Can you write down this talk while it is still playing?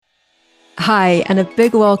Hi, and a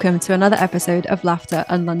big welcome to another episode of Laughter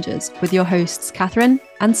and Lunges with your hosts, Catherine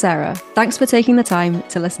and Sarah. Thanks for taking the time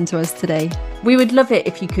to listen to us today. We would love it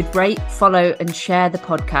if you could rate, follow, and share the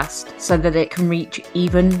podcast so that it can reach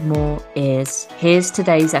even more ears. Here's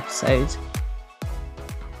today's episode.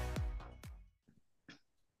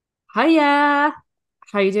 Hiya!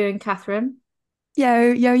 How you doing, Catherine?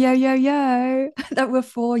 Yo, yo, yo, yo, yo. There were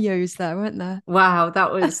 4 yo's there, weren't there? Wow,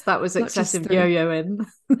 that was Not just excessive 3. yo-yoing.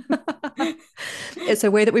 It's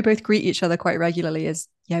a way that we both greet each other quite regularly is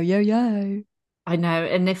yo, yo, yo. I know,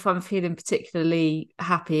 and if I'm feeling particularly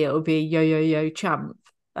happy, it'll be yo-yo-yo champ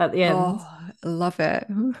at the end. Oh, love it.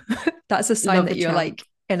 That's a sign Love that a you're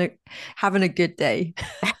champ. having a good day.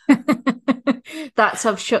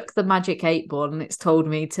 I've shook the magic 8 ball and it's told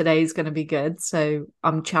me today's going to be good. So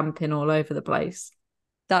I'm champing all over the place.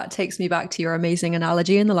 That takes me back to your amazing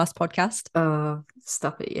analogy in the last podcast.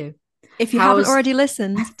 Stop it, you. If you haven't already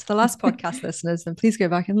listened to the last podcast, listeners, then please go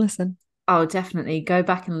back and listen. Oh, definitely. Go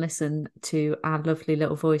back and listen to our lovely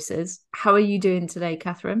little voices. How are you doing today,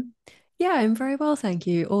 Catherine? Yeah, I'm very well, thank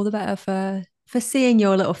you. All the better for seeing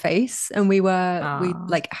your little face. And we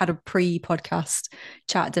had a pre-podcast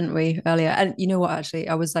chat, didn't we, earlier? And you know what, actually,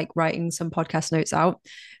 I was like writing some podcast notes out,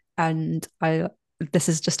 and this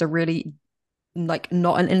is just a really like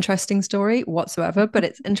not an interesting story whatsoever, but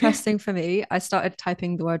it's interesting for me. I started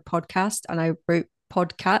typing the word podcast and I wrote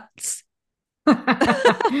podcats.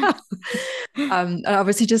 And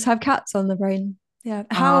obviously just have cats on the brain. Yeah.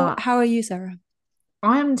 How are you, Sarah?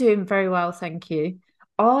 I am doing very well, thank you.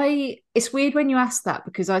 It's weird when you ask that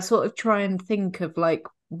because I sort of try and think of like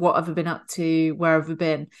what have I been up to, where have I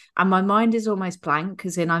been, and my mind is almost blank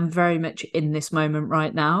because I'm very much in this moment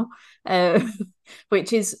right now,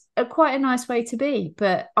 which is quite a nice way to be.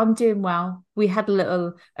 But I'm doing well. It's had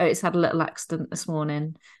a little accident this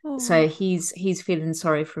morning, so he's feeling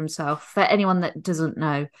sorry for himself. For anyone that doesn't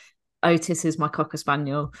know, Otis is my Cocker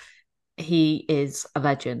Spaniel. He is a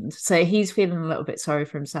legend. So he's feeling a little bit sorry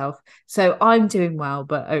for himself. So I'm doing well,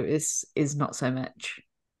 but Otis is not so much.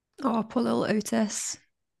 Oh, poor little Otis.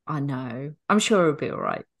 I know. I'm sure he'll be all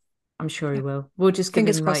right. I'm sure he will. We'll just give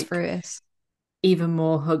Fingers him crossed like for Otis. even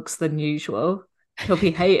more hugs than usual. He'll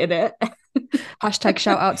be hating it. Hashtag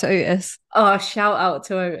shout out to Otis. Oh, shout out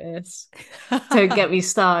to Otis. Don't get me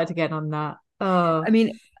started again on that. Oh, I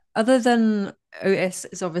mean, other than Otis,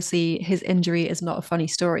 is obviously his injury is not a funny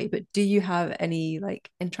story, but do you have any like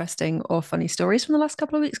interesting or funny stories from the last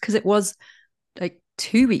couple of weeks? Because it was like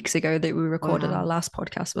 2 weeks ago that we recorded our wow. last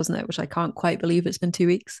podcast, wasn't it? Which I can't quite believe it's been 2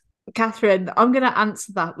 weeks. Catherine, I'm going to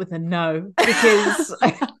answer that with a no because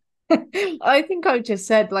I think I just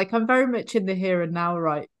said like I'm very much in the here and now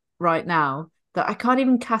right now that I can't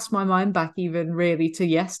even cast my mind back even really to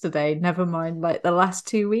yesterday, never mind like the last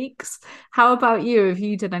 2 weeks. How about you? Have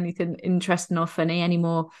you done anything interesting or funny? Any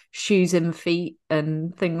more shoes and feet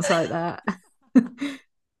and things like that?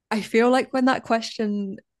 I feel like when that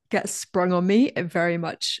question gets sprung on me, I very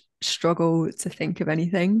much struggle to think of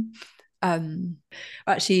anything. I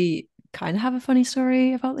actually kind of have a funny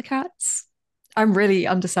story about the cats. I'm really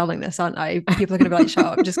underselling this, aren't I? People are going to be like, shut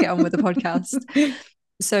up, just get on with the podcast.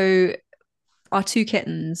 So, our 2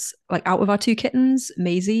 kittens, like out of our 2 kittens,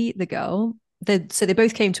 Maisie, the girl, they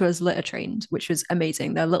both came to us litter trained, which was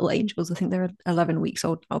amazing. They're little angels. I think they're 11 weeks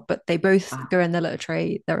old now, but they both Wow. go in their litter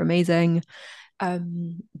tray. They're amazing.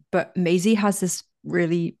 But Maisie has this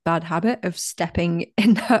really bad habit of stepping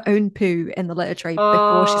in her own poo in the litter tray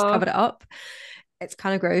before she's Oh, covered it up. It's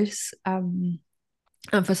kind of gross. And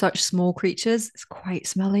for such small creatures, it's quite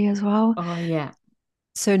smelly as well. oh yeah.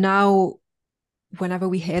 So now, whenever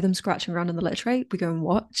we hear them scratching around in the litter tray, we go and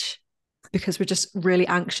watch because we're just really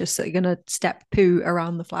anxious that they're going to step poo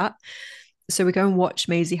around the flat. So we go and watch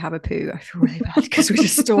Maisie have a poo. I feel really bad because we're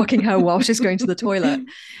just stalking her while she's going to the toilet.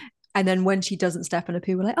 And then when she doesn't step in a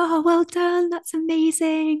poo, we're like, oh, well done. That's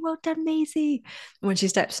amazing. Well done, Maisie. And when she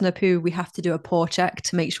steps in a poo, we have to do a paw check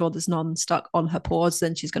to make sure there's none stuck on her paws.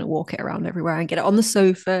 Then she's going to walk it around everywhere and get it on the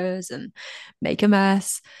sofas and make a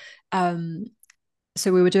mess. Um,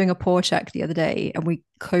 so we were doing a paw check the other day and we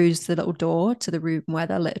closed the little door to the room where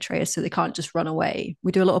their litter tray is so they can't just run away.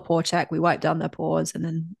 We do a little paw check, we wipe down their paws and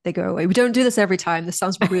then they go away. We don't do this every time. This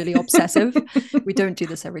sounds really obsessive. We don't do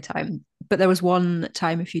this every time. But there was one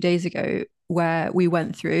time a few days ago where we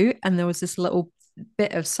went through and there was this little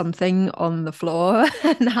bit of something on the floor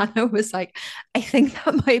and Hannah was like, I think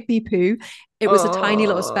that might be poo. It was a tiny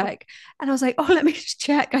little Oh. speck. And I was like, oh, let me just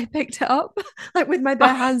check. I picked it up. Like with my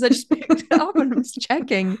bare hands, I just picked it up and was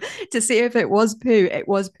checking to see if it was poo. It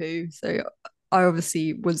was poo. So I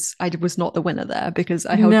was not the winner there because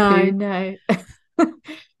I held No, poo no.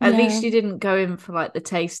 At least Yeah. you didn't go in for like the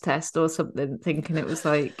taste test or something, thinking it was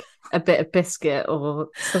like a bit of biscuit or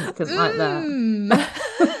something like that.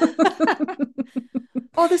 Mm.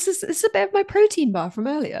 Oh, this is a bit of my protein bar from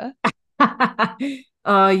earlier.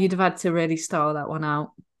 Oh, you'd have had to really style that one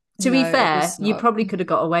out. To be No, it fair, was you not. probably could have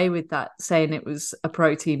got away with that saying it was a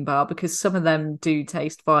protein bar because some of them do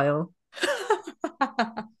taste vile.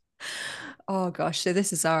 Oh gosh, so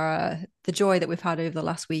this is our the joy that we've had over the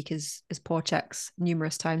last week is poor checks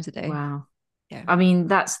numerous times a day. Wow. Yeah. I mean,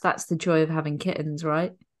 that's the joy of having kittens,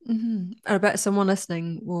 right? I bet someone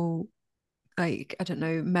listening will, like, I don't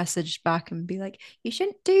know, message back and be like, you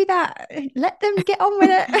shouldn't do that. Let them get on with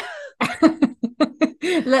it.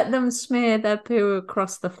 Let them smear their poo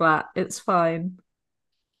across the flat. It's fine.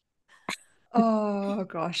 Oh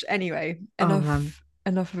gosh. Anyway, Oh man.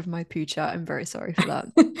 enough of my poo chat. I'm very sorry for that.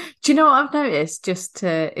 Do you know what I've noticed? Just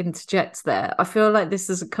to interject there, I feel like this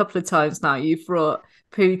is a couple of times now you've brought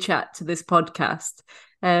poo chat to this podcast.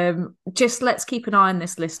 Just let's keep an eye on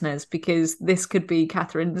this, listeners, because this could be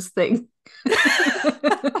Catherine's thing.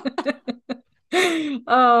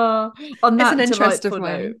 Oh, on It's an that interest of delightful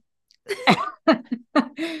note. mine.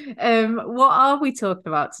 What are we talking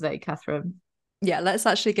about today, Catherine? Yeah, let's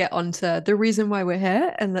actually get on to the reason why we're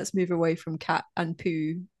here, and let's move away from cat and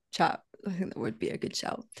poo chat. I think that would be a good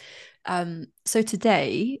shout. So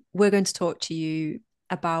today we're going to talk to you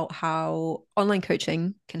about how online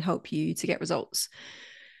coaching can help you to get results.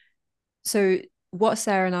 So what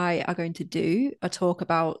Sarah and I are going to do are talk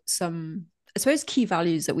about some, I suppose, key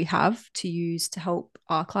values that we have to use to help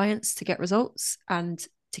our clients to get results and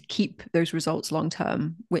to keep those results long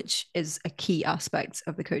term, which is a key aspect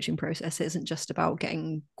of the coaching process. It isn't just about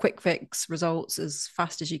getting quick fix results as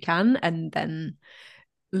fast as you can and then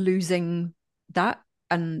losing that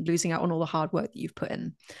and losing out on all the hard work that you've put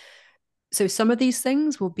in. So some of these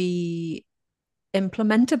things will be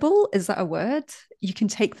implementable. Is that a word? You can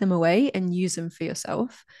take them away and use them for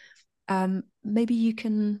yourself. Maybe you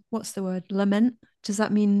can, what's the word? Lament. Does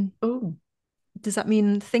that mean Oh,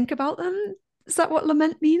 think about them? Is that what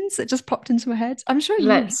lament means? It just popped into my head. I'm sure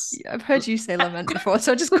let's. I've heard you say lament before,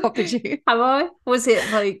 so I just copied you. Have I? Was it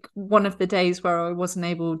like one of the days where I wasn't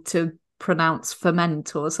able to pronounce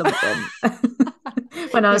ferment or something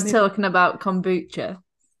when I Yeah, was maybe. talking about kombucha?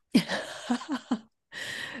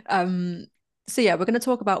 um, so yeah, we're going to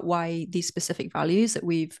talk about why these specific values that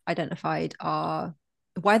we've identified are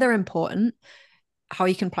why they're important, how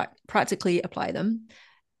you can practically apply them,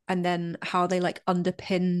 and then how they like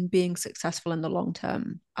underpin being successful in the long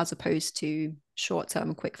term as opposed to short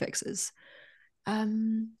term quick fixes.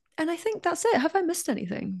 And I think that's it. Have I missed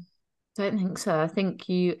anything? Don't think so. I think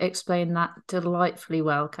you explained that delightfully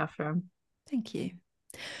well, Catherine. Thank you.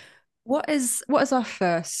 What is our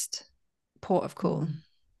first port of call?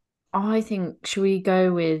 I think, should we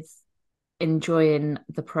go with enjoying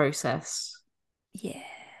the process? Yeah.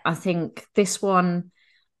 I think this one,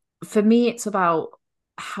 for me, it's about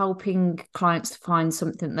helping clients to find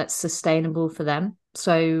something that's sustainable for them.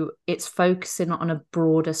 So it's focusing on a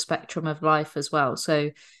broader spectrum of life as well.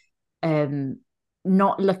 So um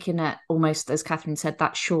not looking at, almost as Catherine said,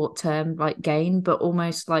 that short term like gain, but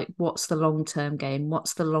almost like what's the long term gain,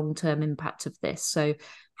 what's the long term impact of this. So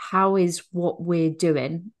how is what we're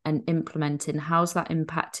doing and implementing, how's that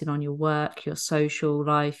impacting on your work, your social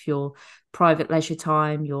life, your private leisure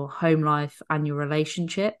time, your home life, and your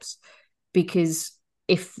relationships? Because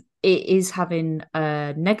if it is having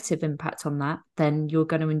a negative impact on that, then you're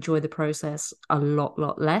going to enjoy the process a lot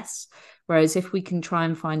less. Whereas if we can try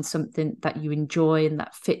and find something that you enjoy and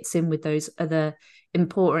that fits in with those other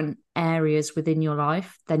important areas within your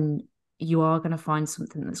life, then you are going to find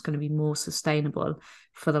something that's going to be more sustainable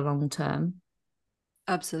for the long term.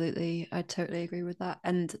 Absolutely. I totally agree with that.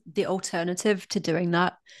 And the alternative to doing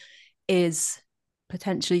that is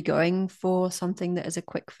potentially going for something that is a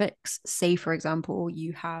quick fix. Say, for example,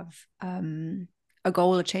 you have a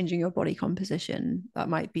goal of changing your body composition. That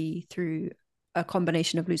might be through a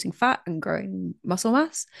combination of losing fat and growing muscle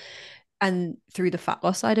mass. And through the fat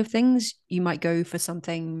loss side of things, you might go for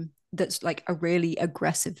something that's like a really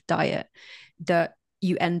aggressive diet that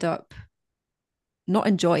you end up not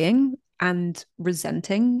enjoying and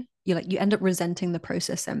resenting. You end up resenting the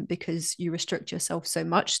process then because you restrict yourself so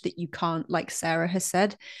much that you can't, like Sarah has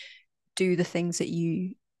said, do the things that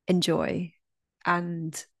you enjoy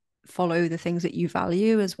and follow the things that you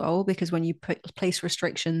value as well. Because when you place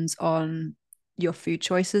restrictions on your food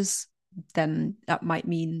choices, then that might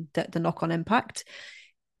mean that the knock-on impact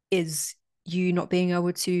is you not being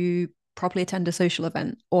able to properly attend a social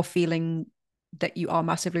event or feeling that you are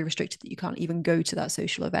massively restricted, that you can't even go to that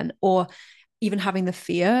social event, or even having the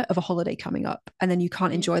fear of a holiday coming up, and then you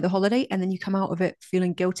can't Yeah. enjoy the holiday, and then you come out of it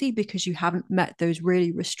feeling guilty because you haven't met those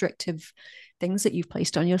really restrictive things that you've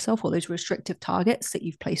placed on yourself, or those restrictive targets that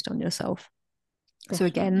you've placed on yourself. So Definitely.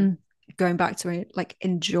 again, going back to like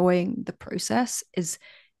enjoying the process is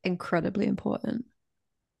incredibly important.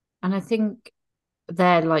 And I think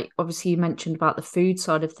there, like, obviously you mentioned about the food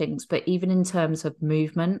side of things, but even in terms of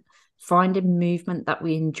movement, finding movement that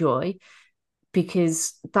we enjoy,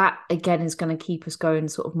 because that again is going to keep us going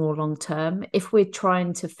sort of more long term. If we're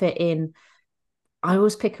trying to fit in, I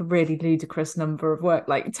always pick a really ludicrous number of work,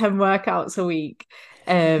 like 10 workouts a week,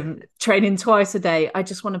 training twice a day. I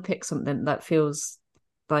just want to pick something that feels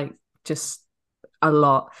like just a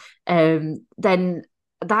lot. Then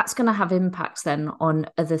that's going to have impacts then on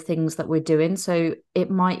other things that we're doing. So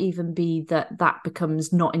it might even be that that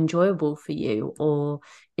becomes not enjoyable for you, or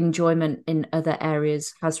enjoyment in other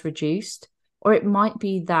areas has reduced. Or it might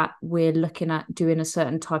be that we're looking at doing a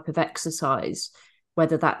certain type of exercise,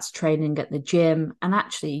 whether that's training at the gym, and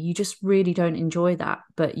actually you just really don't enjoy that,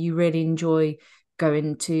 but you really enjoy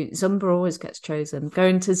going to Zumba. Always gets chosen,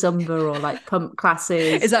 going to Zumba or like pump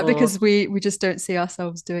classes. Is that Or because we just don't see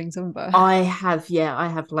ourselves doing Zumba? I have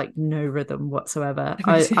like no rhythm whatsoever.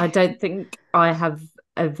 I don't think I have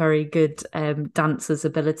a very good dancer's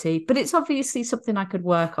ability, but it's obviously something I could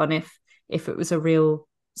work on if it was a real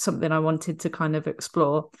something I wanted to kind of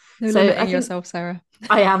explore. No So I limiting think yourself, Sarah.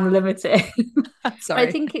 I am limited. Sorry.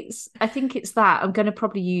 I think it's that. I'm going to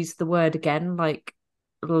probably use the word again like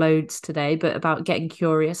loads today, but about getting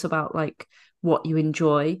curious about like what you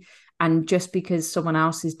enjoy. And just because someone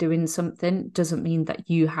else is doing something doesn't mean that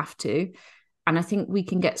you have to. And I think we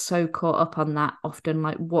can get so caught up on that often,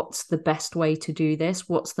 like what's the best way to do this?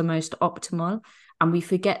 What's the most optimal? And we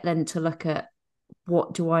forget then to look at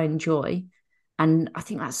what do I enjoy? And I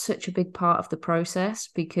think that's such a big part of the process,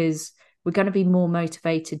 because we're going to be more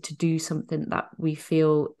motivated to do something that we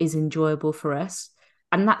feel is enjoyable for us.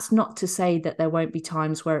 And that's not to say that there won't be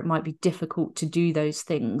times where it might be difficult to do those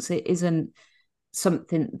things. It isn't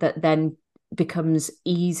something that then becomes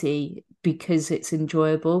easy because it's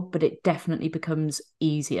enjoyable, but it definitely becomes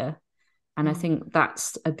easier. And I Mm. think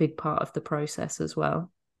that's a big part of the process as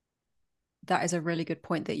well. That is a really good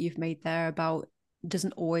point that you've made there about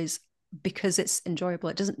doesn't always, because it's enjoyable,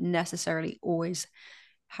 it doesn't necessarily always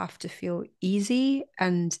have to feel easy.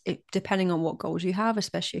 And it, depending on what goals you have,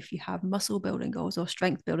 especially if you have muscle building goals or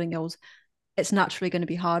strength building goals, it's naturally going to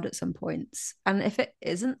be hard at some points. And if it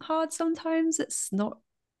isn't hard sometimes, it's not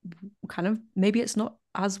kind of, maybe it's not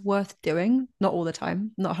as worth doing. Not all the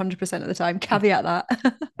time, not 100% of the time, caveat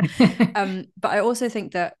that. But I also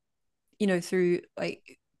think that, through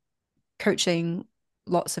like coaching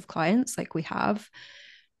lots of clients like we have,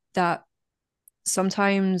 that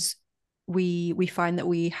sometimes we find that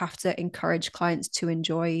we have to encourage clients to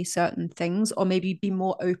enjoy certain things, or maybe be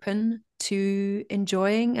more open to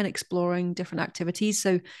enjoying and exploring different activities.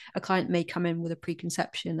 So a client may come in with a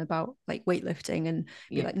preconception about like weightlifting and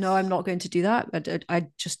be like, no, I'm Yes. not going to do that. I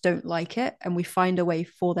just don't like it. And we find a way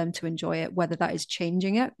for them to enjoy it, whether that is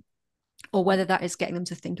changing it or whether that is getting them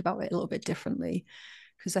to think about it a little bit differently.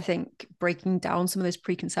 Because I think breaking down some of those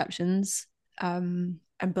preconceptions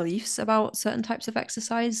and beliefs about certain types of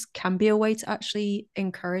exercise can be a way to actually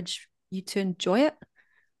encourage you to enjoy it.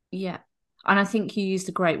 Yeah. And I think you used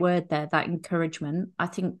a great word there, that encouragement. I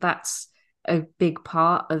think that's a big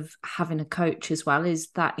part of having a coach as well, is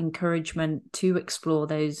that encouragement to explore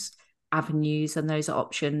those avenues and those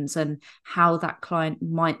options, and how that client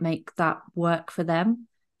might make that work for them.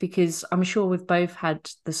 Because I'm sure we've both had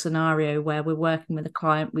the scenario where we're working with a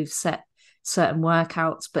client, we've set certain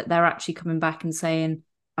workouts, but they're actually coming back and saying,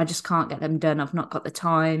 I just can't get them done. I've not got the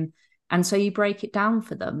time. And so you break it down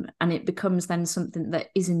for them, and it becomes then something that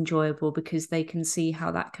is enjoyable because they can see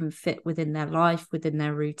how that can fit within their life, within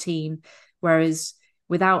their routine. Whereas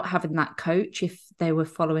without having that coach, if they were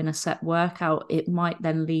following a set workout, it might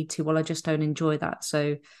then lead to, well, I just don't enjoy that.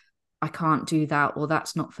 So I can't do that, or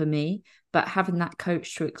that's not for me. But having that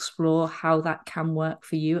coach to explore how that can work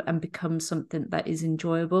for you and become something that is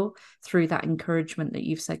enjoyable through that encouragement that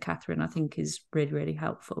you've said, Catherine, I think is really, really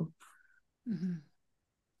helpful. Mm-hmm.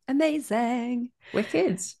 Amazing.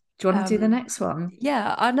 Wicked. Do you want to do the Um, next one?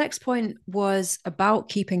 yeah, our next point was about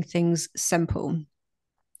keeping things simple,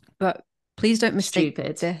 but please don't mistake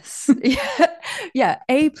Stupid. this. Yeah,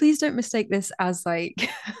 please don't mistake this as like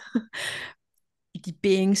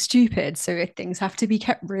being stupid. So things have to be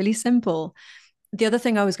kept really simple. The other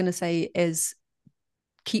thing I was going to say is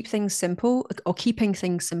keep things simple, or keeping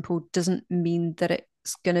things simple doesn't mean that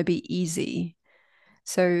it's going to be easy.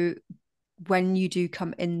 So when you do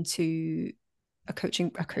come into a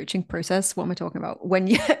coaching process. What am I talking about? When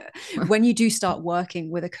you when you do start working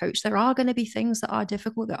with a coach, there are going to be things that are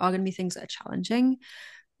difficult, there are going to be things that are challenging,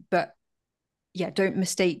 but yeah, don't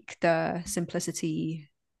mistake the simplicity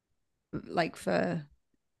like for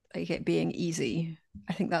like it being easy.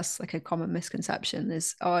 I think that's like a common misconception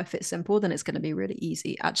is, oh, if it's simple, then it's going to be really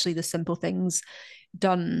easy. Actually, the simple things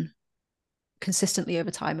done consistently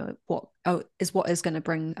over time are what is going to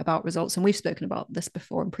bring about results. And we've spoken about this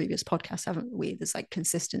before in previous podcasts, haven't we? There's like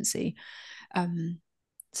consistency.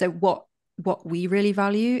 So what we really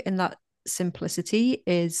value in that simplicity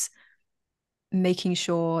is making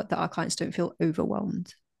sure that our clients don't feel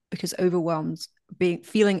overwhelmed, because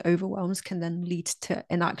feeling overwhelmed can then lead to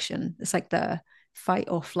inaction. It's like the fight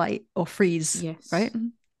or flight or freeze, Yes. right?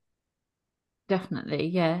 Definitely,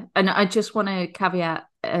 yeah. And I just want to caveat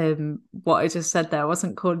what I just said there. I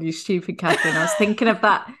wasn't calling you stupid, Catherine. I was thinking of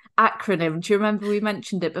that acronym. Do you remember we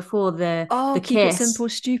mentioned it before, the Keep it KISS? simple,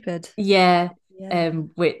 stupid. Yeah. Yeah.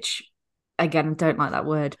 Which again, I don't like that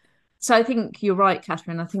word. So I think you're right,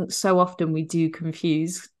 Catherine. I think so often we do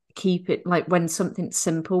confuse keep it, like when something's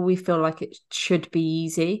simple, we feel like it should be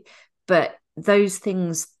easy. But those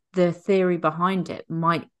things, the theory behind it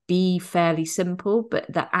might be fairly simple,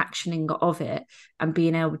 but the actioning of it and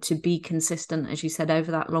being able to be consistent, as you said,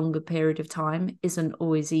 over that longer period of time isn't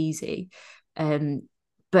always easy.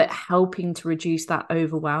 But helping to reduce that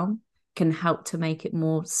overwhelm can help to make it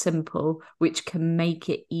more simple, which can make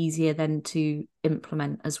it easier then to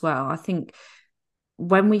implement as well. I think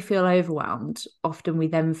when we feel overwhelmed, often we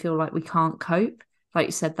then feel like we can't cope. Like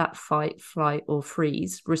you said, that fight, flight, or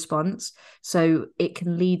freeze response. So it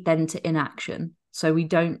can lead then to inaction. So we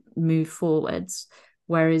don't move forwards.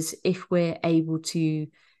 Whereas if we're able to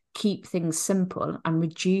keep things simple and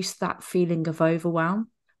reduce that feeling of overwhelm,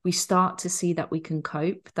 we start to see that we can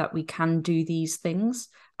cope, that we can do these things,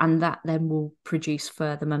 and that then will produce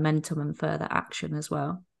further momentum and further action as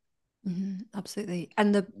well. Absolutely.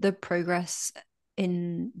 And the progress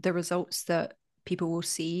in the results that people will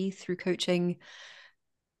see through coaching,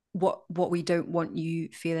 what we don't want you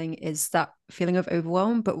feeling is that feeling of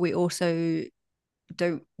overwhelm, but we also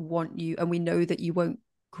don't want you, and we know that you won't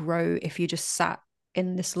grow if you just sat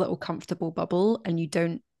in this little comfortable bubble and you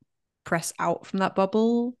don't press out from that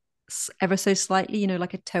bubble ever so slightly,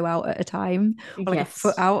 like a toe out at a time, or like a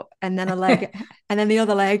foot out and then a leg and then the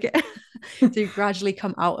other leg. So you gradually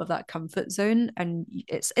come out of that comfort zone, and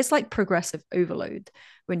it's like progressive overload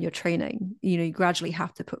when you're training. You gradually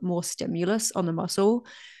have to put more stimulus on the muscle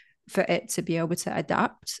for it to be able to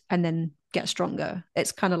adapt and then get stronger.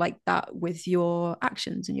 It's kind of like that with your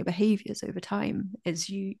actions and your behaviors over time, is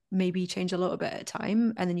you maybe change a little bit at a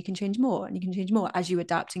time, and then you can change more and you can change more as you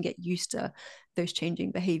adapt and get used to those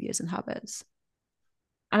changing behaviors and habits.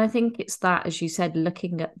 And I think it's that, as you said,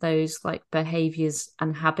 looking at those like behaviors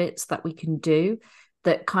and habits that we can do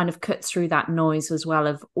that kind of cut through that noise as well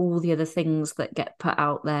of all the other things that get put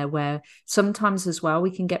out there, where sometimes as well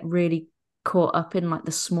we can get really caught up in like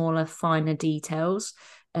the smaller, finer details.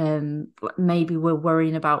 Maybe we're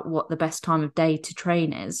worrying about what the best time of day to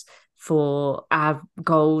train is for our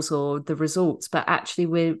goals or the results, but actually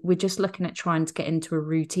we're just looking at trying to get into a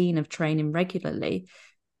routine of training regularly,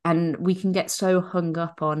 and we can get so hung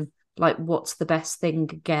up on like what's the best thing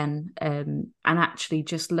again, and actually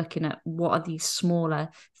just looking at what are these smaller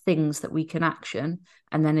things that we can action,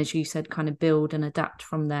 and then as you said, kind of build and adapt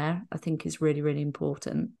from there, I think is really, really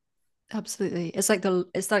important. Absolutely. It's like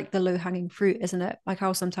the low hanging fruit, isn't it? Like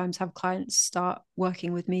I'll sometimes have clients start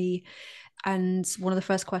working with me, and one of the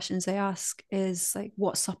first questions they ask is like,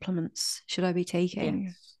 what supplements should I be taking?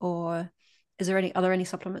 Yes. Or are there any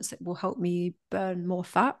supplements that will help me burn more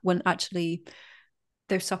fat? When actually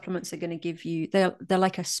those supplements are going to give you, they're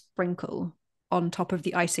like a sprinkle on top of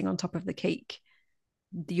the icing on top of the cake.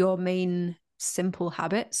 Your main simple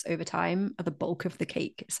habits over time are the bulk of the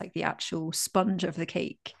cake. It's like the actual sponge of the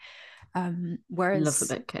cake. Love a Whereas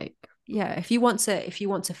bit cake. yeah, if you want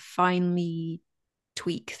to finely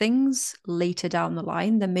tweak things later down the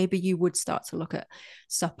line, then maybe you would start to look at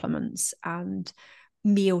supplements and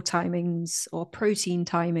meal timings or protein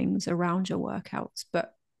timings around your workouts.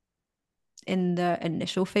 But in the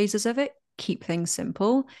initial phases of it, keep things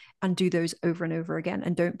simple and do those over and over again,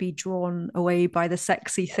 and don't be drawn away by the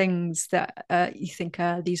sexy things that you think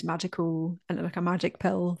are these magical, and like a magic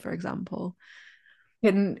pill, for example.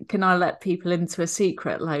 Can I let people into a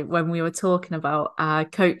secret? Like when we were talking about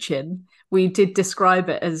coaching, we did describe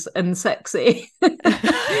it as unsexy,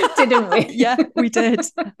 didn't we? Yeah, we did.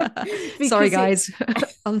 Sorry, guys,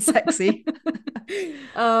 unsexy.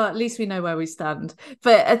 At least we know where we stand.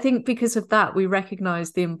 But I think because of that, we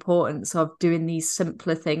recognize the importance of doing these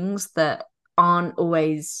simpler things that aren't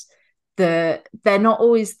always they're not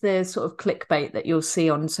always the sort of clickbait that you'll see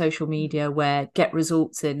on social media where get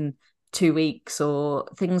results in 2 weeks or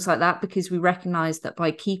things like that, because we recognize that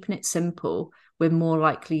by keeping it simple, we're more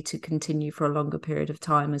likely to continue for a longer period of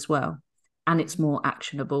time as well. And it's more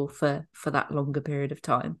actionable for that longer period of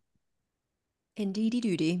time. Indeedy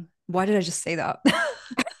doody. Why did I just say that?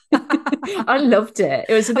 I loved it.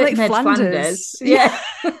 It was a I'm bit like Ned Flanders. Flanders. Yeah.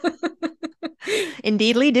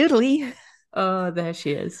 Indeedly doodly. Oh, there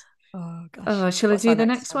she is. Oh gosh. Oh, shall I What's do our the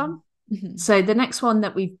next next one? one? Mhm. So the next one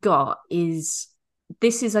that we've got is,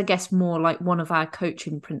 this is, I guess, more like one of our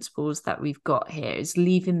coaching principles that we've got here, is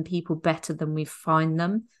leaving people better than we find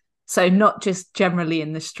them. So not just generally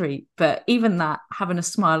in the street, but even that, having a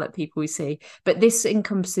smile at people we see. But this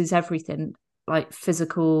encompasses everything, like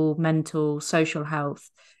physical, mental, social health.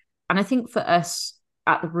 And I think for us,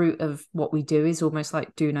 at the root of what we do is almost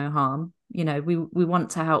like do no harm. You know, we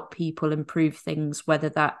want to help people improve things, whether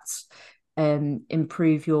that's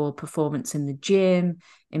improve your performance in the gym,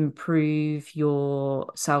 improve your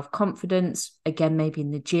self-confidence, again, maybe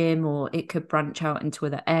in the gym, or it could branch out into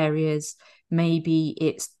other areas. Maybe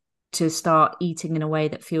it's to start eating in a way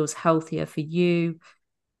that feels healthier for you.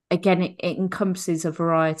 Again, it encompasses a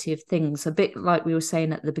variety of things, a bit like we were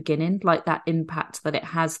saying at the beginning, like that impact that it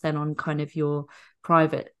has then on kind of your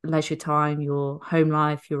private leisure time, your home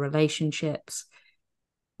life, your relationships.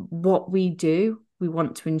 What we do, we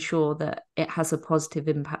want to ensure that it has a positive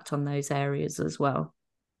impact on those areas as well.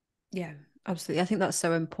 Yeah, absolutely. I think that's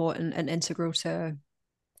so important and integral to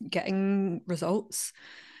getting results.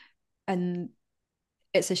 And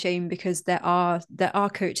it's a shame because there are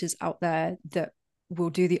coaches out there that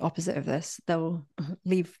will do the opposite of this. They'll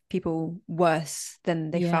leave people worse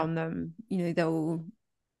than they Yeah. found them. They'll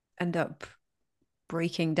end up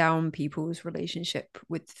breaking down people's relationship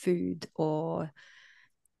with food, or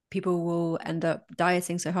people will end up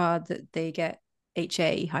dieting so hard that they get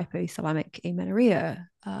HA, hypothalamic amenorrhea.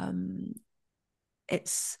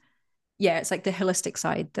 It's it's like the holistic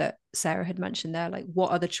side that Sarah had mentioned there. Like,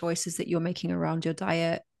 what are the choices that you're making around your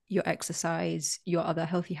diet, your exercise, your other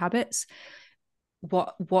healthy habits?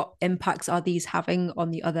 What impacts are these having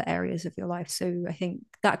on the other areas of your life? So I think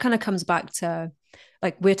that kind of comes back to,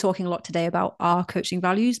 like, we're talking a lot today about our coaching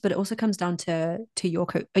values, but it also comes down to your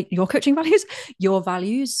coaching values, your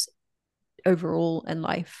values overall in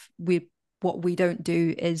life. What we don't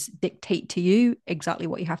do is dictate to you exactly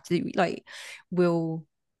what you have to do. Like, we'll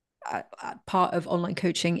part of online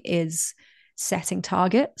coaching is setting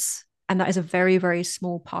targets, and that is a very, very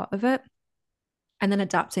small part of it, and then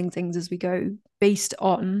adapting things as we go based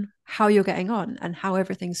on how you're getting on and how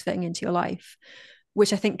everything's fitting into your life,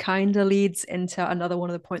 which I think kind of leads into another one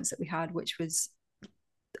of the points that we had, which was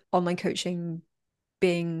online coaching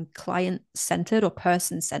being client centered or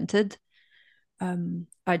person centered.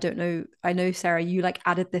 I don't know. I know, Sarah, you like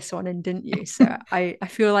added this one in, didn't you? So I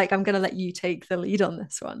feel like I'm going to let you take the lead on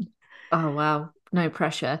this one. Oh, wow. No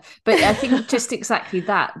pressure. But I think just exactly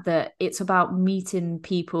that it's about meeting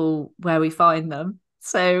people where we find them.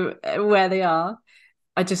 So where they are.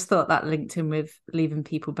 I just thought that linked in with leaving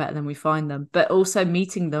people better than we find them, but also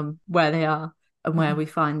meeting them where they are and where we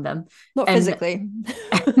find them. Not And physically.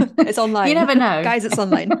 It's you online. never know. Guys, it's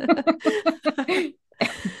online.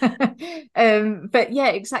 But yeah,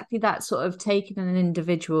 exactly that, sort of taking an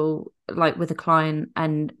individual, like with a client,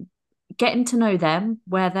 and getting to know them,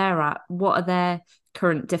 where they're at, what are their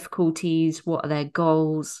current difficulties, what are their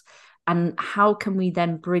goals, and how can we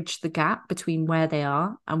then bridge the gap between where they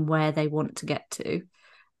are and where they want to get to.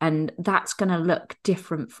 And that's going to look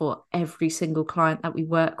different for every single client that we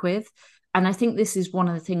work with. And I think this is one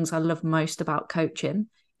of the things I love most about coaching,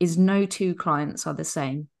 is no two clients are the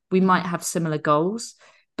same. We might have similar goals,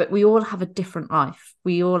 but we all have a different life.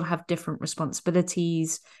 We all have different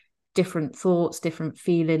responsibilities, different thoughts, different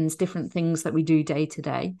feelings, different things that we do day to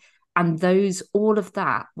day. And all of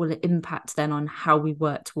that will impact then on how we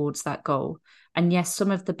work towards that goal. And yes,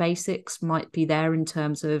 some of the basics might be there in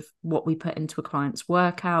terms of what we put into a client's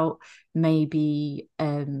workout, maybe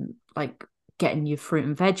like getting your fruit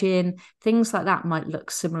and veg in, things like that might look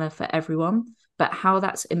similar for everyone. But how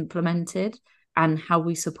that's implemented and how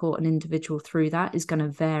we support an individual through that is going to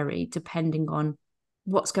vary depending on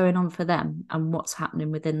what's going on for them and what's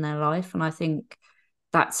happening within their life. And I think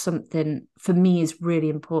that's something for me is really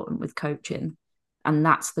important with coaching. And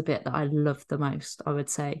that's the bit that I love the most, I would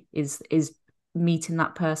say, is meeting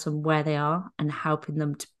that person where they are and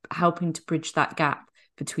helping to bridge that gap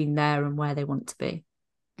between there and where they want to be.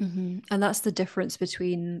 Mm-hmm. And that's the difference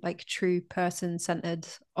between like true person-centered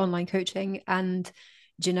online coaching and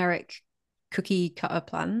generic cookie cutter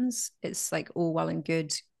plans. It's like all well and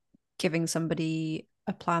good giving somebody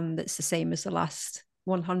a plan that's the same as the last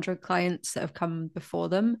 100 clients that have come before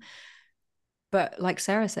them. But like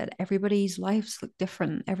Sarah said, everybody's lives look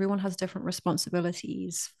different. Everyone has different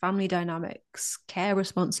responsibilities, family dynamics, care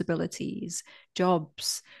responsibilities,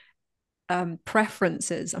 jobs,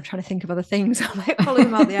 preferences. I'm trying to think of other things. I'm like pulling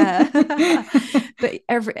them out the air.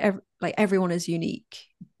 But like everyone is unique.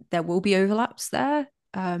 There will be overlaps there.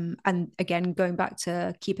 And again, going back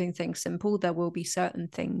to keeping things simple, there will be certain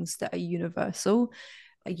things that are universal,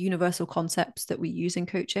 like universal concepts that we use in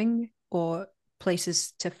coaching or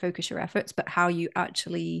places to focus your efforts, but how you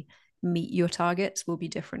actually meet your targets will be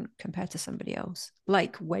different compared to somebody else.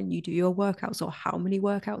 Like when you do your workouts or how many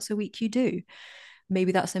workouts a week you do.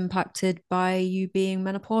 Maybe that's impacted by you being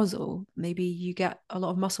menopausal. Maybe you get a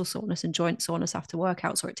lot of muscle soreness and joint soreness after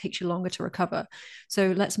workouts, or it takes you longer to recover.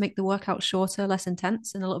 So let's make the workout shorter, less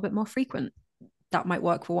intense, and a little bit more frequent. That might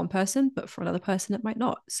work for one person, but for another person, it might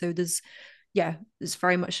not. So there's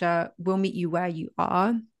very much we'll meet you where you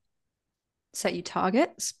are, set you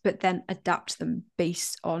targets, but then adapt them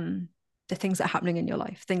based on the things that are happening in your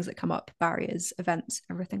life, things that come up, barriers, events,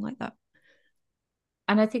 everything like that.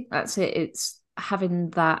 And I think that's it. It's having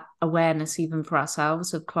that awareness, even for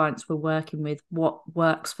ourselves, of clients we're working with, what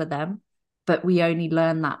works for them. But we only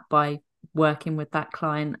learn that by working with that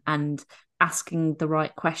client and asking the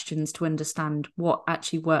right questions to understand what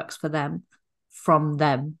actually works for them from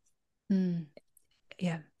them. Mm.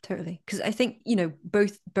 Yeah, totally. Because I think,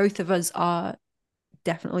 both of us are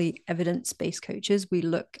definitely evidence-based coaches. We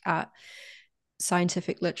look at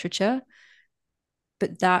scientific literature,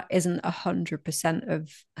 but that isn't 100%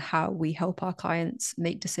 of how we help our clients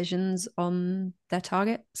make decisions on their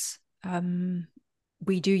targets.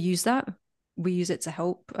 We do use that. We use it to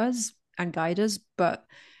help us and guide us, but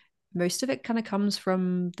most of it kind of comes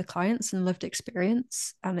from the clients and lived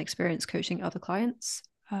experience and experience coaching other clients,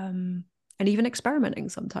 and even experimenting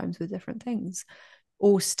sometimes with different things,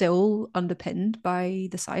 all still underpinned by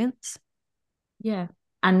the science. Yeah.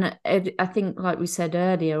 And I think, like we said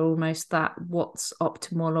earlier, almost that what's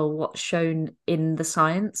optimal or what's shown in the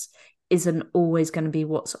science isn't always going to be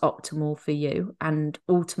what's optimal for you. And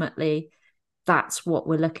ultimately, that's what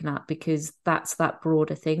we're looking at, because that's that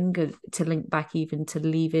broader thing to link back even to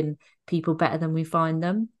leaving people better than we find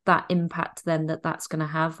them, that impact then that's going to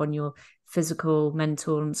have on your physical,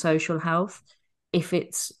 mental, and social health. If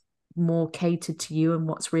it's more catered to you and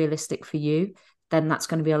what's realistic for you, then that's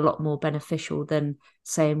going to be a lot more beneficial than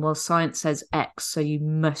saying, well, science says X, so you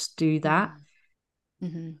must do that.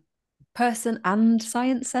 Mm-hmm. Person and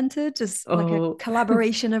science centered, just like a Oh,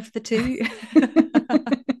 collaboration of the two.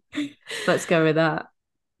 let's go with that.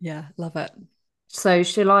 Yeah, love it. So,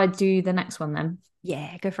 shall I do the next one then?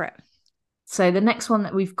 Yeah, go for it. So, the next one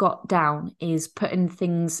that we've got down is putting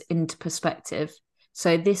things into perspective.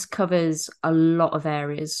 So, this covers a lot of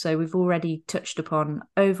areas. So, we've already touched upon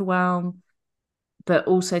overwhelm, but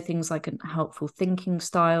also things like helpful thinking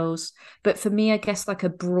styles. But for me, I guess like a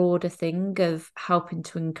broader thing of helping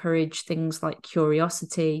to encourage things like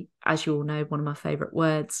curiosity, as you all know, one of my favorite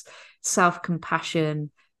words,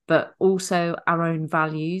 self-compassion, but also our own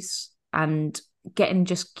values, and getting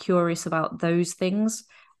just curious about those things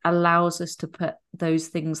allows us to put those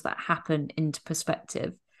things that happen into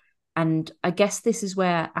perspective. And I guess this is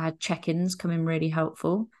where our check-ins come in really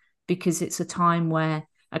helpful, because it's a time where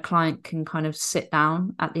a client can kind of sit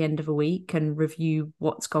down at the end of a week and review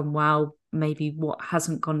what's gone well, maybe what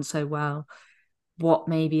hasn't gone so well, what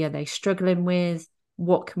maybe are they struggling with,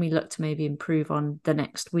 what can we look to maybe improve on the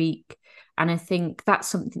next week. And I think that's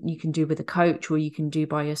something you can do with a coach or you can do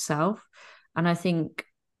by yourself. And I think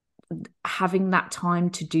having that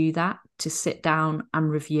time to do that, to sit down and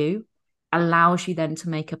review, allows you then to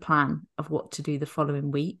make a plan of what to do the following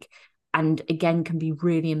week. And again, can be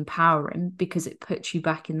really empowering, because it puts you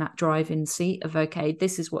back in that driving seat of, okay,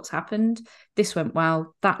 this is what's happened. This went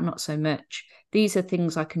well, that not so much. These are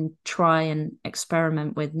things I can try and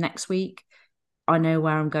experiment with next week. I know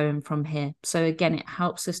where I'm going from here. So again, it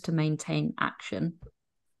helps us to maintain action.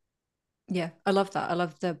 Yeah, I love that. I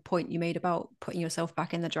love the point you made about putting yourself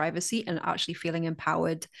back in the driver's seat and actually feeling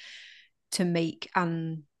empowered to make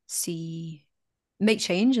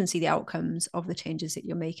change and see the outcomes of the changes that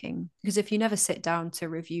you're making. Because if you never sit down to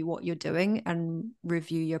review what you're doing and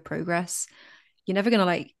review your progress, you're never going to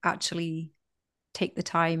like actually take the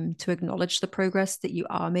time to acknowledge the progress that you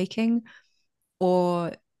are making,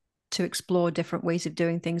 or to explore different ways of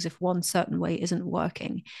doing things if one certain way isn't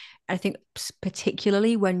working. I think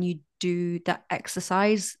particularly when you do that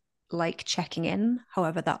exercise, like checking in,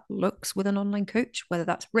 however that looks with an online coach, whether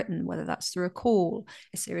that's written, whether that's through a call,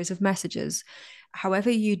 a series of messages, however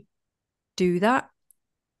you do that,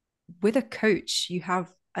 with a coach, you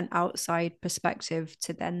have an outside perspective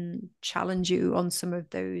to then challenge you on some of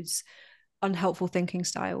those unhelpful thinking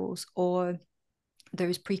styles or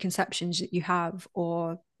those preconceptions that you have,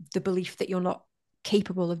 or the belief that you're not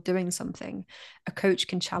capable of doing something. A coach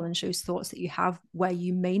can challenge those thoughts that you have where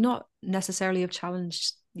you may not necessarily have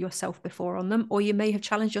challenged yourself before on them, or you may have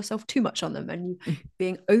challenged yourself too much on them and you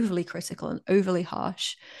being overly critical and overly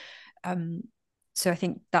harsh. So I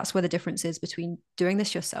think that's where the difference is between doing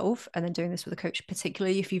this yourself and then doing this with a coach,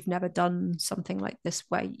 particularly if you've never done something like this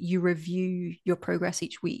where you review your progress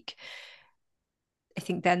each week. I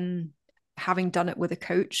think then having done it with a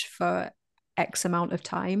coach for X amount of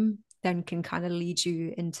time then can kind of lead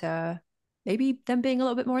you into maybe them being a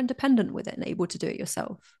little bit more independent with it and able to do it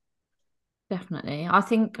yourself. Definitely. I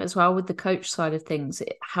think as well with the coach side of things,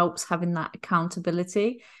 it helps having that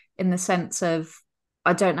accountability in the sense of,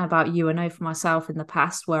 I don't know about you, I know for myself in the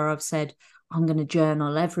past where I've said, I'm going to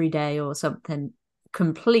journal every day or something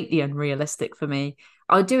completely unrealistic for me.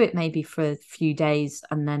 I'll do it maybe for a few days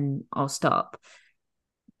and then I'll stop.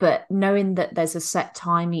 But knowing that there's a set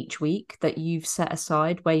time each week that you've set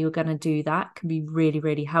aside where you're going to do that can be really,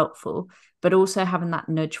 really helpful. But also having that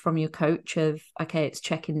nudge from your coach of, okay, it's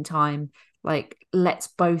check-in time. Like, let's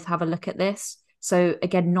both have a look at this. So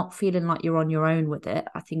again, not feeling like you're on your own with it,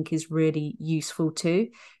 I think is really useful too.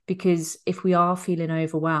 Because if we are feeling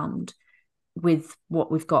overwhelmed with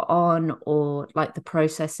what we've got on or like the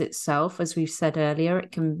process itself, as we've said earlier,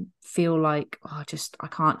 it can feel like, oh, I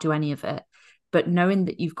can't do any of it. But knowing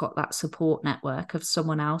that you've got that support network of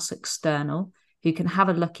someone else external who can have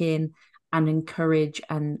a look in and encourage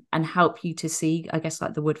and help you to see, I guess,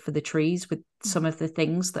 like the wood for the trees with some of the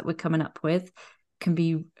things that we're coming up with, can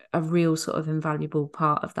be a real sort of invaluable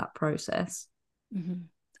part of that process. Mm-hmm.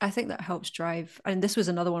 I think that helps drive, and this was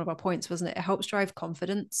another one of our points, wasn't it? It helps drive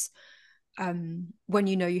confidence. When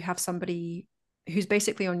you know you have somebody who's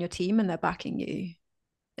basically on your team and they're backing you.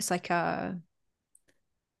 It's like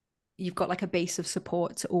you've got like a base of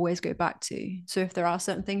support to always go back to. So if there are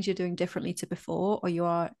certain things you're doing differently to before, or you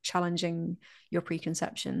are challenging your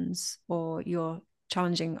preconceptions or you're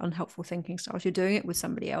challenging unhelpful thinking styles, you're doing it with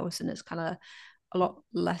somebody else, and it's kind of a lot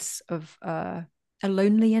less of a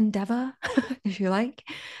lonely endeavor, if you like.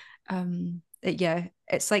 Yeah,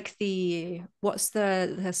 it's like what's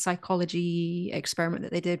the psychology experiment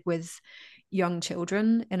that they did with young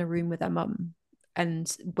children in a room with their mum,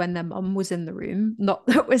 and when their mum was in the room, not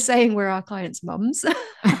that we're saying we're our clients' mums.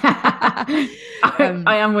 I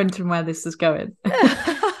am wondering where this is going.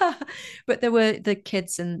 But there were the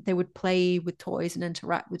kids and they would play with toys and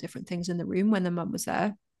interact with different things in the room when the mum was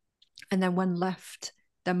there. And then when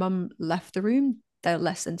their mum left the room, they're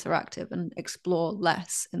less interactive and explore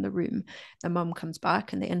less in the room. Their mum comes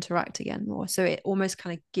back and they interact again more. So it almost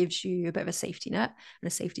kind of gives you a bit of a safety net and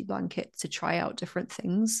a safety blanket to try out different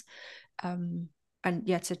things. And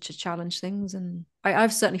yeah, to challenge things. And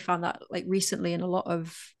I've certainly found that like recently in a lot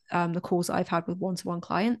of the calls that I've had with one-to-one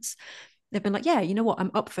clients, they've been like, yeah, you know what,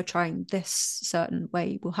 I'm up for trying this certain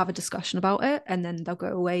way. We'll have a discussion about it. And then they'll go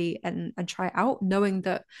away and try it out, knowing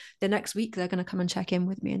that the next week they're going to come and check in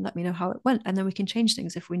with me and let me know how it went. And then we can change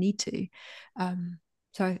things if we need to.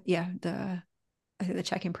 So yeah, I think the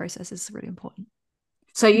check-in process is really important.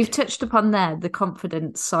 So you've touched upon there the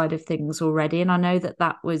confidence side of things already. And I know that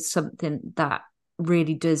that was something that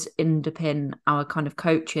really does underpin our kind of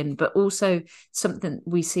coaching, but also something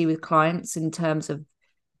we see with clients in terms of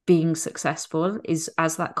being successful is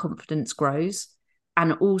as that confidence grows.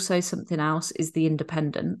 And also something else is the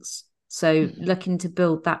independence. So looking to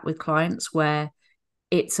build that with clients where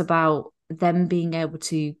it's about them being able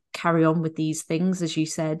to carry on with these things, as you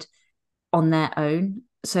said, on their own.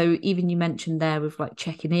 So even you mentioned there with like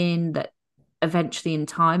checking in, that eventually in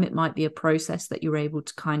time it might be a process that you're able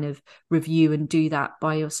to kind of review and do that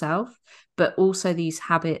by yourself, but also these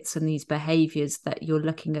habits and these behaviors that you're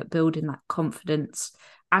looking at building that confidence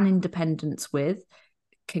and independence with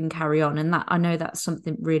can carry on. And that, I know that's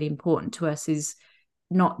something really important to us, is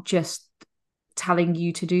not just telling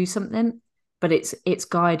you to do something, but it's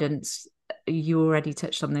guidance. You already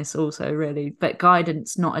touched on this also, really, but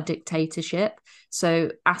guidance, not a dictatorship.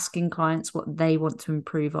 So asking clients what they want to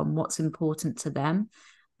improve on, what's important to them.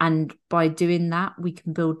 And by doing that, we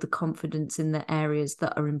can build the confidence in the areas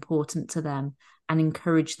that are important to them and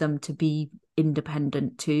encourage them to be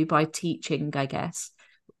independent too, by teaching, I guess,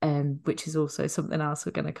 which is also something else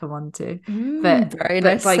we're going to come on to. Very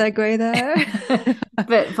nice segue there.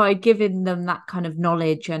 But by giving them that kind of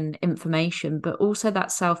knowledge and information, but also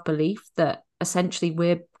that self-belief that essentially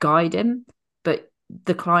we're guiding, but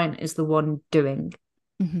the client is the one doing.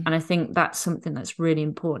 Mm-hmm. And I think that's something that's really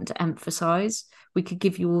important to emphasize. We could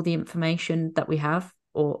give you all the information that we have,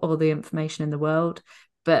 or all the information in the world,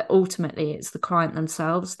 but ultimately it's the client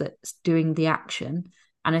themselves that's doing the action.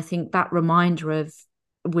 And I think that reminder of,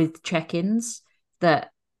 with check-ins,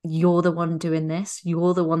 that you're the one doing this,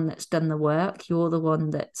 you're the one that's done the work, you're the one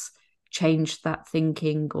that's changed that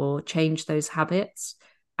thinking or changed those habits.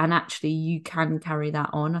 And actually you can carry that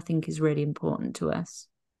on, I think is really important to us.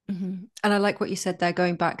 Mm-hmm. And I like what you said there,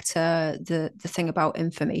 going back to the thing about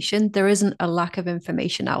information. There isn't a lack of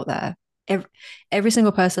information out there. Every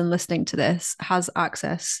single person listening to this has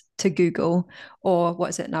access to Google, or what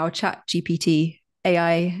is it now, Chat GPT,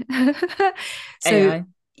 AI. So AI.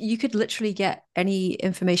 you could literally get any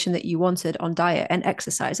information that you wanted on diet and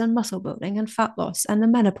exercise and muscle building and fat loss and the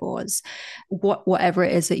menopause, whatever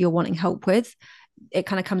it is that you're wanting help with. It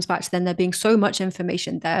kind of comes back to then there being so much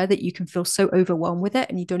information there that you can feel so overwhelmed with it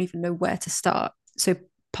and you don't even know where to start. So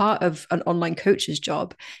part of an online coach's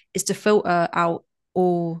job is to filter out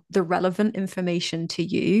all the relevant information to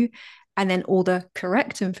you, and then all the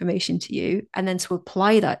correct information to you, and then to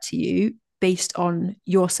apply that to you based on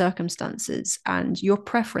your circumstances and your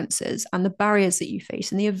preferences and the barriers that you face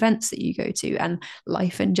and the events that you go to and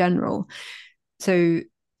life in general. So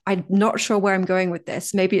I'm not sure where I'm going with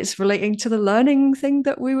this. Maybe it's relating to the learning thing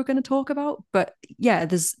that we were going to talk about. But yeah,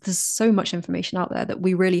 there's so much information out there that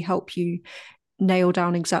we really help you nail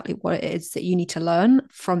down exactly what it is that you need to learn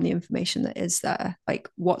from the information that is there. Like,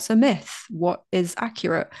 what's a myth? What is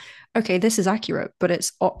accurate? Okay, this is accurate, but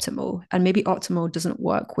it's optimal. And maybe optimal doesn't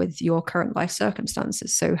work with your current life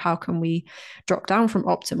circumstances. So how can we drop down from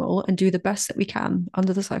optimal and do the best that we can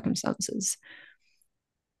under the circumstances?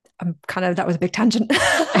 I'm kind of, that was a big tangent.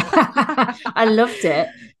 I loved it.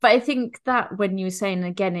 But I think that when you were saying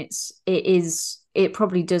again, it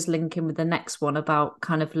probably does link in with the next one about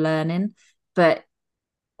kind of learning. But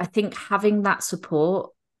I think having that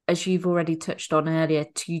support, as you've already touched on earlier,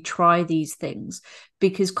 to try these things,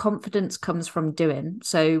 because confidence comes from doing.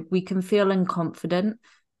 So we can feel unconfident,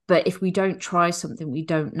 but if we don't try something, we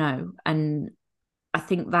don't know. And I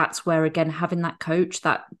think that's where, again, having that coach,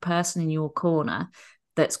 that person in your corner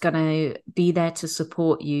that's going to be there to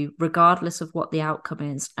support you, regardless of what the outcome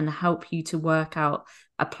is, and help you to work out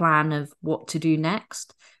a plan of what to do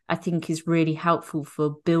next, I think is really helpful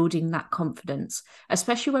for building that confidence,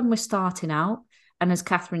 especially when we're starting out. And as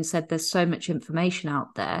Catherine said, there's so much information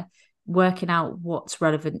out there. Working out what's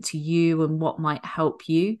relevant to you and what might help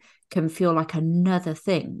you can feel like another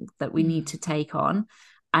thing that we need to take on.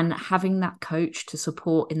 And having that coach to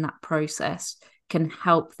support in that process can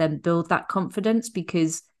help them build that confidence,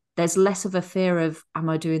 because there's less of a fear of, am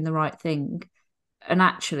I doing the right thing? And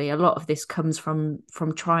actually a lot of this comes from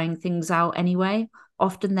trying things out anyway.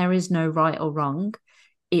 Often there is no right or wrong.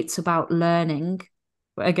 It's about learning.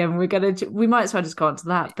 Again, we might as well just go on to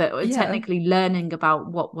that, but Yeah. technically learning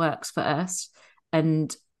about what works for us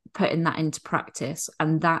and putting that into practice.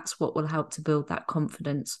 And that's what will help to build that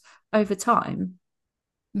confidence over time.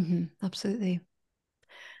 Mm-hmm. Absolutely.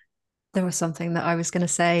 There was something that I was going to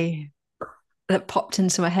say that popped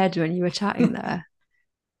into my head when you were chatting there.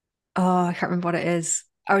 Oh, I can't remember what it is.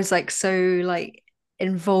 I was like so like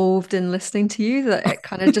involved in listening to you that it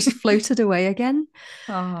kind of just floated away again.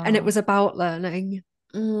 And it Oh, was about learning.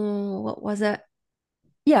 What was it?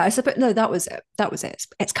 Yeah, I suppose no, that was it. That was it.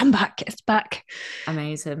 It's come back. It's back.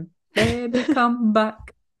 amazing. Baby, come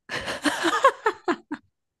back.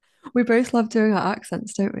 We both love doing our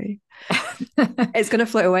accents, don't we? It's gonna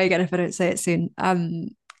float away again if I don't say it soon.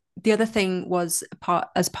 The other thing was part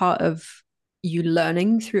of you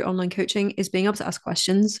learning through online coaching is being able to ask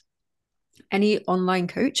questions. Any online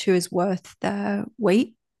coach who is worth their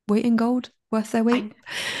weight in gold, worth their weight.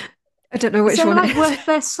 I don't know Is which there one it like is. worth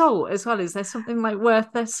their salt as well? Is there something like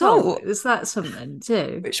worth their salt? Salt. Is that something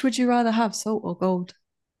too? Which would you rather have, salt or gold?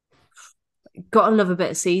 Gotta love a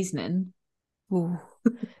bit of seasoning. Ooh.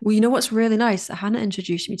 Well, you know what's really nice that Hannah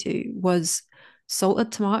introduced me to was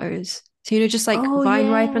salted tomatoes. So, just like Oh vine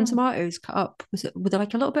ripened yeah. tomatoes cut up with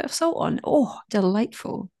like a little bit of salt on. Oh,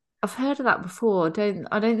 delightful. I've heard of that before. I don't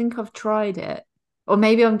think I've tried it. Or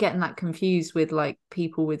maybe I'm getting that confused with like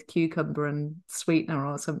people with cucumber and sweetener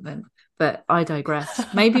or something. But I digress.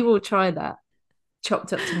 Maybe we'll try that.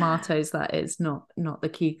 Chopped up tomatoes, that is, not the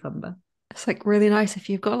cucumber. It's like really nice if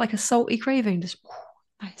you've got like a salty craving. Just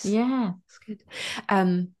nice. Yeah. It's good.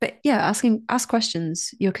 But yeah, ask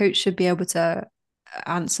questions. Your coach should be able to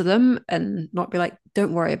answer them and not be like,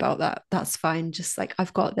 don't worry about that. That's fine. Just like,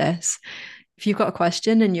 I've got this. If you've got a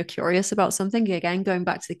question and you're curious about something, again, going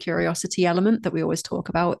back to the curiosity element that we always talk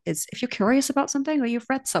about, is if you're curious about something or you've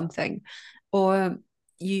read something or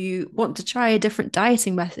you want to try a different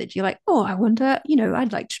dieting method. You're like, oh, I wonder,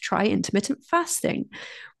 I'd like to try intermittent fasting.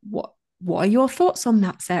 What are your thoughts on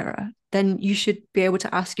that, Sarah? Then you should be able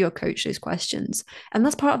to ask your coach those questions. And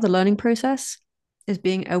that's part of the learning process, is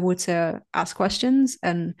being able to ask questions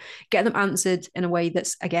and get them answered in a way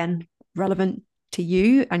that's, again, relevant to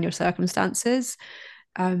you and your circumstances.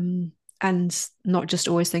 And not just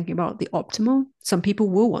always thinking about the optimal. Some people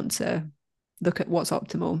will want to look at what's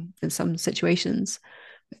optimal in some situations.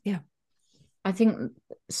 But yeah. I think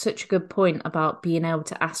such a good point about being able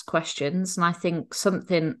to ask questions. And I think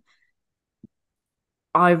something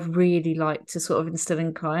I really like to sort of instill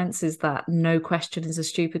in clients is that no question is a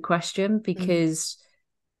stupid question, because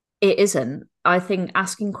it isn't. I think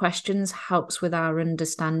asking questions helps with our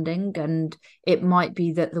understanding, and it might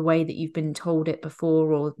be that the way that you've been told it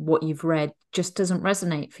before or what you've read just doesn't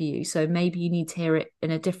resonate for you. So maybe you need to hear it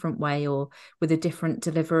in a different way or with a different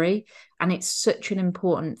delivery. And it's such an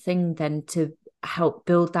important thing then to help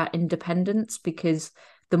build that independence, because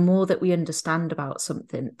the more that we understand about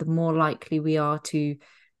something, the more likely we are to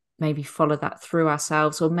maybe follow that through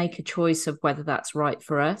ourselves or make a choice of whether that's right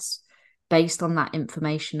for us based on that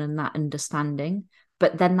information and that understanding.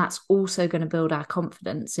 But then that's also going to build our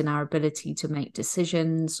confidence in our ability to make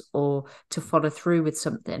decisions or to follow through with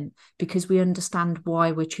something, because we understand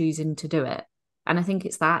why we're choosing to do it. And I think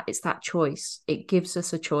it's that choice. It gives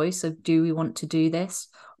us a choice of, do we want to do this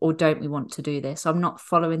or don't we want to do this? I'm not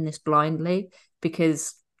following this blindly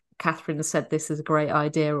because Catherine said this is a great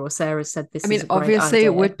idea, or Sarah said this is a great obviously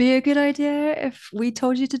idea. it would be a good idea if we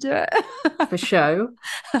told you to do it. For show.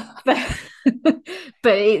 But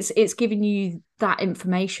it's giving you that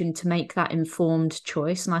information to make that informed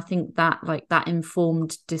choice. And I think that, like, that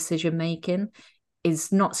informed decision making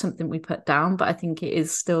is not something we put down, but I think it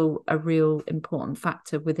is still a real important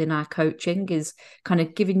factor within our coaching, is kind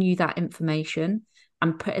of giving you that information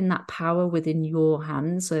and putting that power within your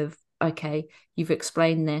hands of, okay, you've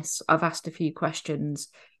explained this, I've asked a few questions,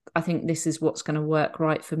 I think this is what's going to work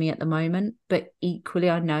right for me at the moment. But equally,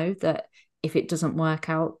 I know that if it doesn't work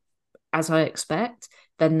out as I expect,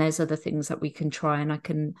 then there's other things that we can try, and I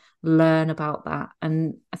can learn about that.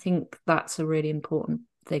 And I think that's a really important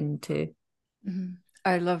thing too.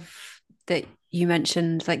 I love that you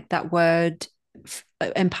mentioned, like, that word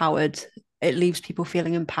empowered. It leaves people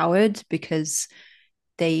feeling empowered because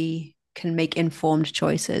they can make informed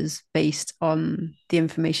choices based on the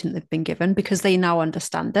information they've been given, because they now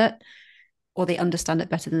understand it, or they understand it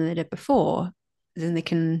better than they did before. Then they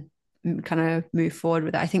can kind of move forward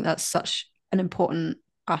with it. I think that's such an important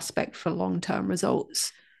aspect for long-term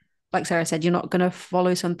results. Like Sarah said, you're not going to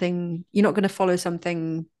follow something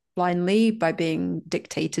blindly by being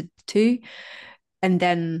dictated to and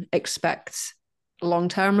then expect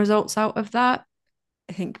long-term results out of that.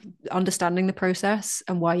 I think understanding the process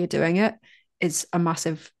and why you're doing it is a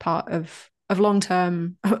massive part of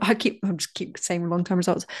long-term. I just keep saying long-term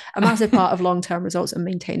results. A massive part of long-term results and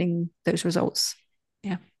maintaining those results.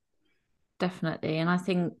 Yeah, definitely. And I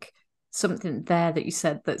think something there that you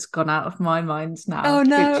said that's gone out of my mind now, oh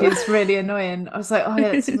no, which is really annoying. I was like, oh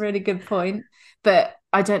yeah, that's a really good point. But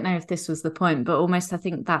I don't know if this was the point, but almost I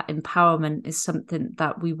think that empowerment is something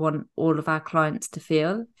that we want all of our clients to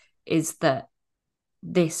feel, is that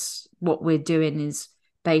what we're doing is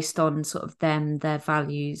based on sort of their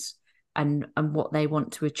values and what they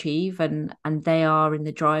want to achieve, and they are in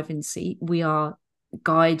the driving seat. We are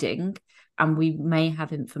guiding, and we may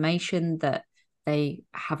have information that they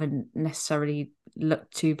haven't necessarily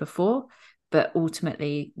looked to before, but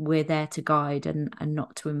ultimately we're there to guide and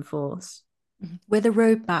not to enforce. We're the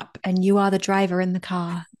roadmap and you are the driver in the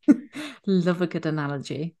car. Love a good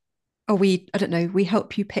analogy. Or I don't know, we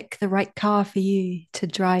help you pick the right car for you to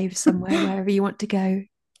drive somewhere, wherever you want to go.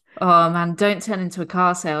 Oh man, don't turn into a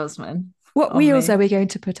car salesman. What wheels are we going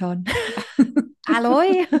to put on?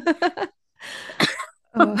 Alloy?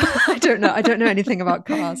 Oh, I don't know. I don't know anything about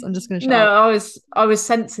cars. I'm just going to shut up. I was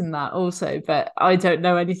sensing that also, but I don't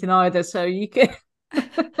know anything either. So you can.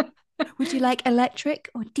 Would you like electric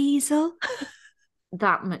or diesel?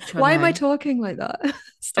 That much. Why am I talking like that?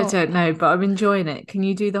 I don't know, but I'm enjoying it. Can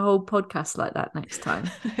you do the whole podcast like that next time?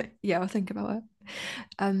 Yeah, I'll think about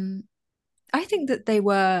it. I think that they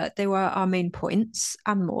were our main points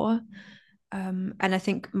and more. And I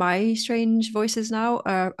think my strange voices now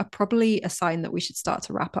are probably a sign that we should start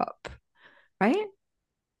to wrap up, right?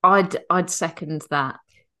 I'd second that.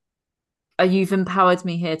 You've empowered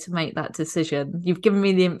me here to make that decision. You've given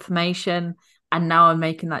me the information, and now I'm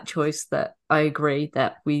making that choice that I agree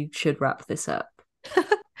that we should wrap this up.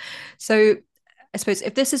 So I suppose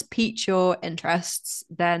if this has piqued your interests,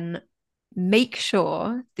 then make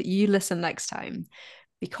sure that you listen next time,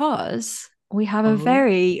 because we have a Oh,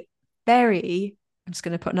 very, I'm just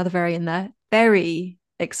going to put another very in there, very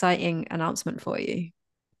exciting announcement for you.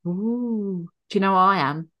 ooh. Do you know what I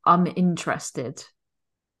am? I'm interested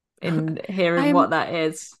in hearing what I'm that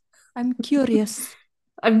is. I'm curious.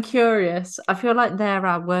 I'm curious. I feel like there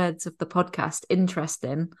are words of the podcast.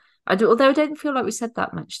 Interesting. Although I don't feel like we said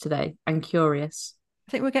that much today. I'm curious.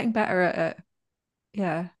 I think we're getting better at it.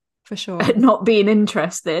 Yeah, for sure. Not being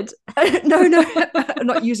interested. No, I'm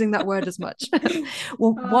not using that word as much.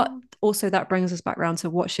 Well, what Oh. also that brings us back around to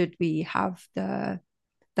what should we have the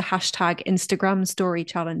hashtag Instagram story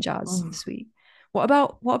challenge as Oh. this week? What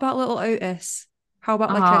about little Otis? How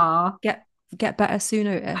about like a Ah. get better soon,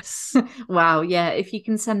 Otis? Wow. Yeah. If you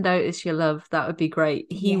can send Otis your love, that would be great.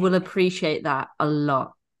 He Yeah, will appreciate that a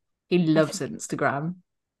lot. He I loves think Instagram.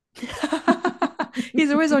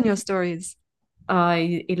 he's always on your stories.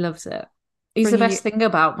 He loves it. He's the Bringing best you. thing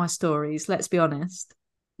about my stories, let's be honest.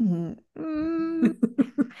 Mm.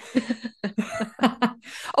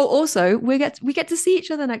 Oh, also, we get to see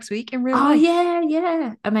each other next week in real Oh, life. yeah,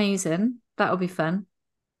 yeah. Amazing. That'll be fun.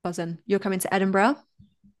 Buzzing. You're coming to Edinburgh.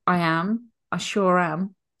 I am. I sure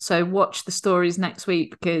am. So watch the stories next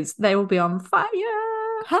week because they will be on fire.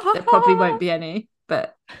 Ha ha There probably won't ha. be any,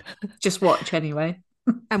 but just watch anyway.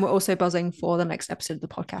 And we're also buzzing for the next episode of the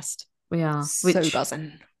podcast. We are, So which,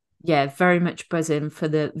 buzzing. yeah, very much buzzing for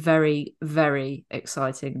the very, very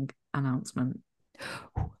exciting announcement.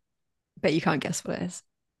 Bet you can't guess what it is.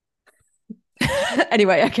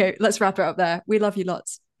 Anyway, okay, let's wrap it up there. We love you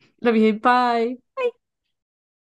lots. Love you. Bye. Bye.